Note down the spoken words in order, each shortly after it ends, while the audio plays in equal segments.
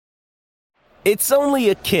It's only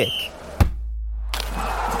a kick,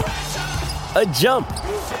 a jump,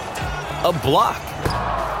 a block.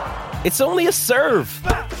 It's only a serve.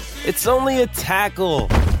 It's only a tackle,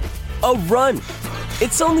 a run.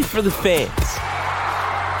 It's only for the fans.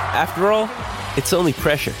 After all, it's only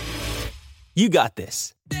pressure. You got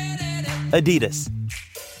this. Adidas.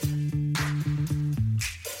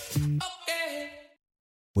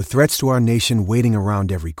 With threats to our nation waiting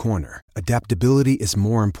around every corner, adaptability is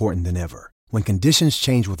more important than ever. When conditions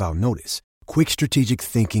change without notice, quick strategic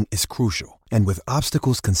thinking is crucial. And with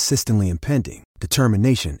obstacles consistently impending,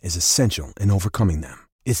 determination is essential in overcoming them.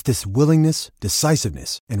 It's this willingness,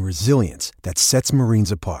 decisiveness, and resilience that sets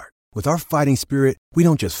Marines apart. With our fighting spirit, we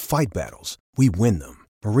don't just fight battles, we win them.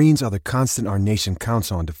 Marines are the constant our nation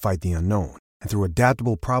counts on to fight the unknown. And through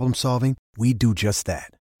adaptable problem solving, we do just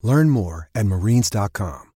that. Learn more at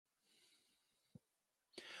marines.com.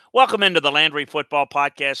 Welcome into the Landry Football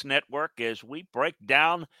Podcast Network as we break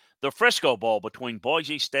down the Frisco Bowl between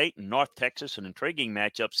Boise State and North Texas, an intriguing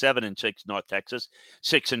matchup, 7-6 North Texas,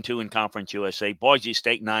 6-2 in Conference USA. Boise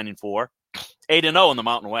State 9-4, 8-0 in the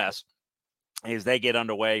Mountain West as they get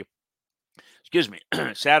underway,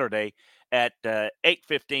 Saturday at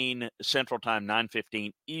 8:15 Central Time,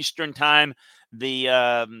 9:15 Eastern Time. The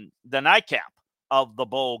nightcap of the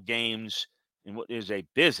bowl games in what is a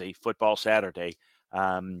busy football Saturday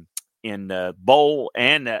in bowl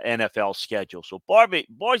and NFL schedule. So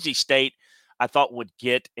Boise State, I thought, would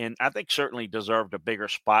get, and I think certainly deserved a bigger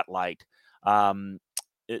spotlight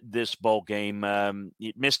this bowl game.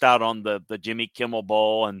 It missed out on the Jimmy Kimmel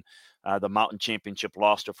Bowl and the Mountain Championship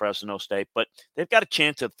loss to Fresno State, but they've got a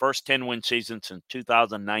chance at first 10-win season since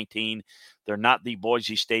 2019. They're not the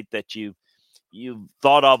Boise State that you've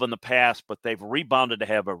thought of in the past, but they've rebounded to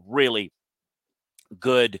have a really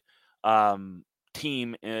good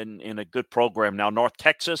team in a good program. Now, North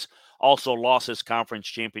Texas also lost its conference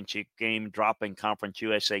championship game, dropping Conference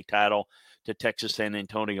USA title to Texas San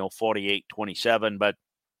Antonio 48-27. But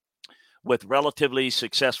with relatively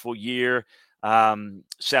successful year,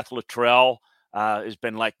 Seth Luttrell has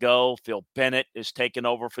been let go. Phil Bennett is taken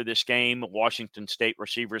over for this game. Washington State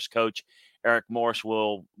receivers coach Eric Morris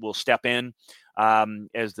will step in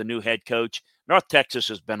as the new head coach. North Texas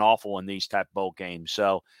has been awful in these type bowl games.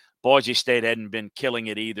 So Boise State hadn't been killing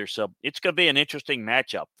it either. So it's going to be an interesting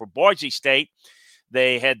matchup. For Boise State,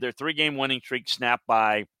 they had their 3-game winning streak snapped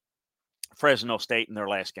by Fresno State in their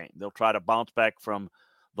last game. They'll try to bounce back from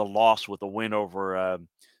the loss with a win over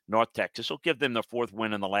North Texas. Will give them their 4th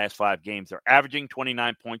win in the last 5 games. They're averaging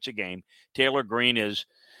 29 points a game. Taylor Green has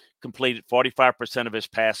completed 45% of his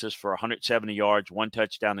passes for 170 yards, 1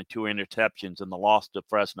 touchdown, and 2 interceptions in the loss to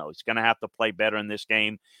Fresno. He's going to have to play better in this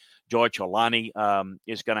game. George Holani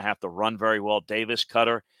is going to have to run very well. Davis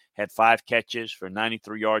Cutter had 5 catches for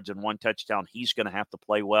 93 yards and 1 touchdown. He's going to have to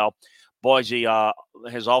play well. Boise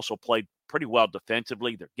has also played pretty well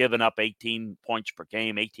defensively. They're giving up 18 points per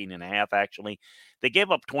game, 18 and a half actually. They gave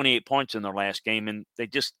up 28 points in their last game, and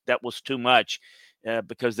that was too much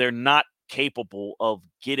because they're not capable of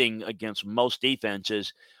getting against most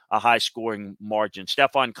defenses a high-scoring margin.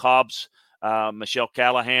 Stephon Cobbs, Michael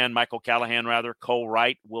Callahan, Cole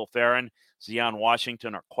Wright, Will Ferrin, Zion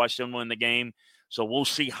Washington are questionable in the game. So we'll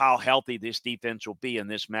see how healthy this defense will be in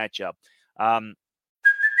this matchup.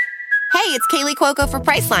 Hey, it's Kaylee Cuoco for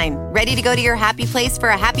Priceline. Ready to go to your happy place for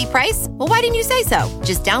a happy price? Well, why didn't you say so?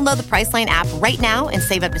 Just download the Priceline app right now and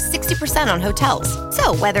save up to 60% on hotels.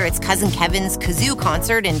 So whether it's Cousin Kevin's Kazoo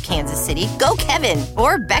Concert in Kansas City, go Kevin,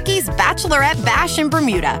 or Becky's Bachelorette Bash in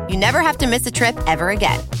Bermuda, you never have to miss a trip ever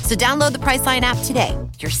again. So download the Priceline app today.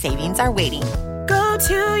 Your savings are waiting. Go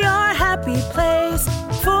to your happy place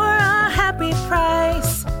for a happy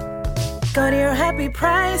price. Go to your happy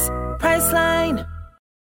price, Priceline.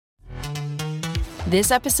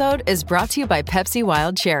 This episode is brought to you by Pepsi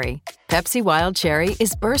Wild Cherry. Pepsi Wild Cherry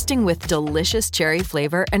is bursting with delicious cherry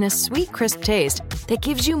flavor and a sweet, crisp taste that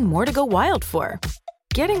gives you more to go wild for.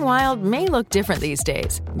 Getting wild may look different these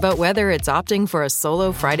days, but whether it's opting for a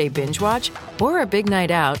solo Friday binge watch or a big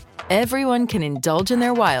night out, everyone can indulge in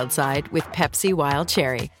their wild side with Pepsi Wild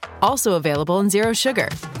Cherry. Also available in Zero Sugar.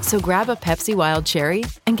 So grab a Pepsi Wild Cherry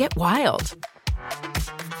and get wild.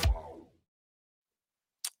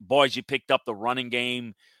 Boise picked up the running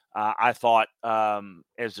game. I thought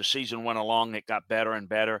as the season went along, it got better and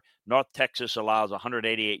better. North Texas allows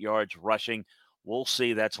 188 yards rushing. We'll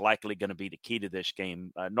see. That's likely going to be the key to this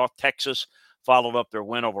game. North Texas followed up their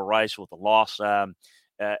win over Rice with a loss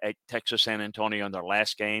at Texas San Antonio in their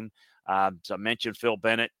last game. As I mentioned, Phil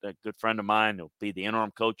Bennett, a good friend of mine, will be the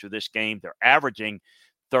interim coach of this game. They're averaging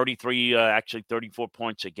 34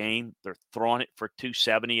 points a game. They're throwing it for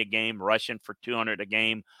 270 a game, rushing for 200 a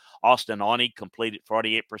game. Austin Aune completed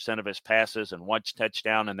 48% of his passes and 1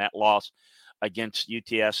 touchdown in that loss against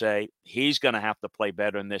UTSA. He's going to have to play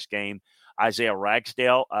better in this game. Isaiah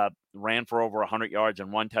Ragsdale ran for over 100 yards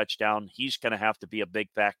and 1 touchdown. He's going to have to be a big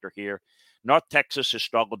factor here. North Texas has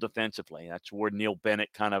struggled defensively. That's where Neil Bennett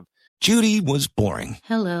kind of... Judy was boring.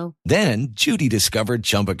 Hello. Then Judy discovered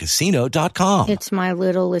ChumbaCasino.com. It's my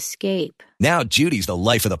little escape. Now Judy's the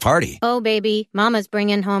life of the party. Oh, baby, mama's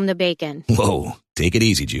bringing home the bacon. Whoa, take it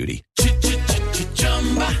easy, Judy.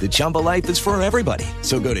 The Chumba life is for everybody.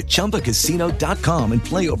 So go to ChumbaCasino.com and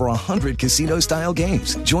play over 100 casino-style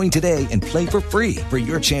games. Join today and play for free for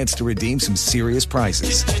your chance to redeem some serious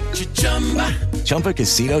prizes.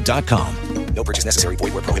 ChumbaCasino.com. No purchase necessary.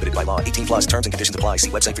 Void where prohibited by law. 18+ terms and conditions apply. See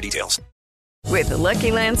website for details. With the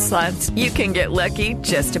Lucky Land Slots, you can get lucky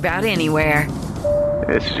just about anywhere.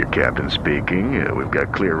 This is your captain speaking. We've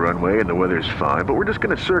got clear runway and the weather's fine, but we're just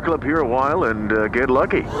going to circle up here a while and get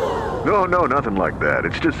lucky. No, nothing like that.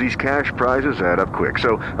 It's just these cash prizes add up quick.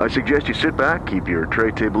 So I suggest you sit back, keep your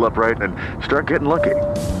tray table upright, and start getting lucky.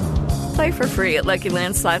 Play for free at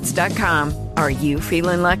LuckyLandSlots.com. Are you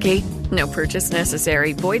feeling lucky? No purchase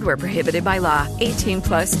necessary. Void where prohibited by law.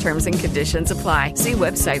 18+ terms and conditions apply. See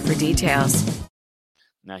website for details.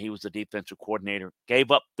 Now, he was the defensive coordinator.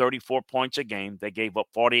 Gave up 34 points a game. They gave up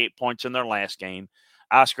 48 points in their last game.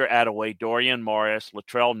 Oscar Attaway, Dorian Morris,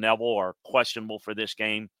 Latrell Neville are questionable for this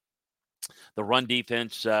game. The run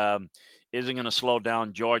defense isn't going to slow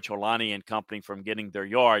down George Holani and company from getting their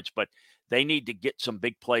yards, but they need to get some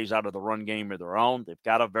big plays out of the run game of their own. They've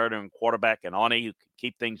got a veteran quarterback in Aune who can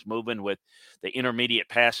keep things moving with the intermediate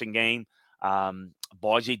passing game.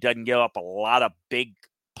 Boise doesn't give up a lot of big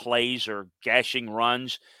plays or gashing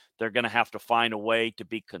runs. They're going to have to find a way to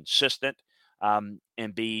be consistent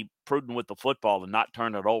and be prudent with the football and not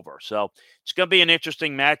turn it over. So it's going to be an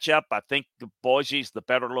interesting matchup. I think Boise's the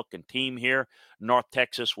better looking team here. North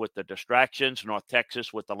Texas with the distractions, North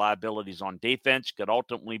Texas with the liabilities on defense could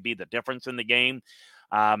ultimately be the difference in the game.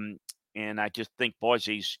 And I just think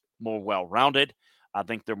Boise's more well-rounded. I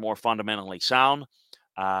think they're more fundamentally sound.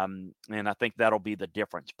 And I think that'll be the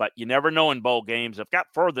difference. But you never know in bowl games. I've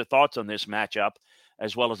got further thoughts on this matchup,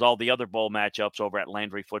 as well as all the other bowl matchups over at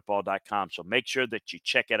LandryFootball.com. So make sure that you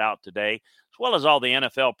check it out today, as well as all the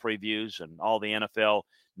NFL previews and all the NFL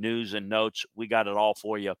news and notes. We got it all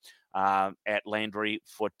for you at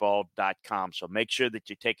LandryFootball.com. So make sure that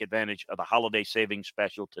you take advantage of the holiday savings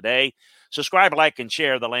special today. Subscribe, like, and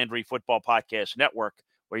share the Landry Football Podcast Network,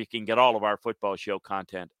 where you can get all of our football show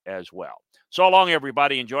content as well. So long,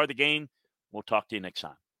 everybody. Enjoy the game. We'll talk to you next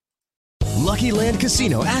time. Lucky Land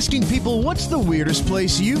Casino, asking people, what's the weirdest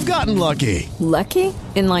place you've gotten lucky? Lucky?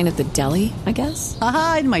 In line at the deli, I guess?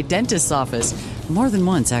 Aha, in my dentist's office. More than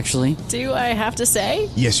once, actually. Do I have to say?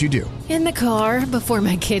 Yes, you do. In the car before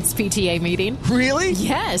my kids' PTA meeting. Really?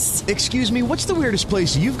 Yes. Excuse me, what's the weirdest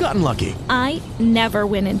place you've gotten lucky? I never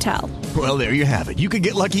win and tell. Well, there you have it. You can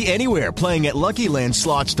get lucky anywhere, playing at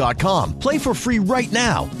LuckyLandSlots.com. Play for free right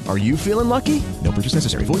now. Are you feeling lucky? No purchase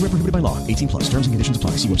necessary. Void where prohibited by law. 18+. Terms and conditions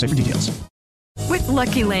apply. See website for details. With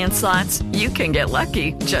Lucky Land Slots, you can get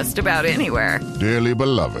lucky just about anywhere. Dearly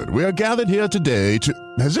beloved, we are gathered here today to...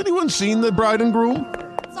 Has anyone seen the bride and groom?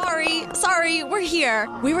 Sorry, we're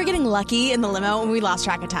here. We were getting lucky in the limo and we lost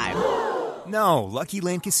track of time. No, Lucky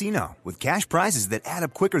Land Casino, with cash prizes that add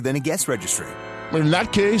up quicker than a guest registry. In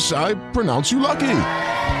that case, I pronounce you lucky.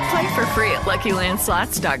 Play for free at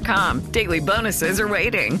LuckyLandSlots.com. Daily bonuses are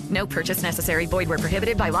waiting. No purchase necessary. Void where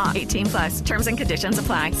prohibited by law. 18+. Terms and conditions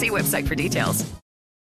apply. See website for details.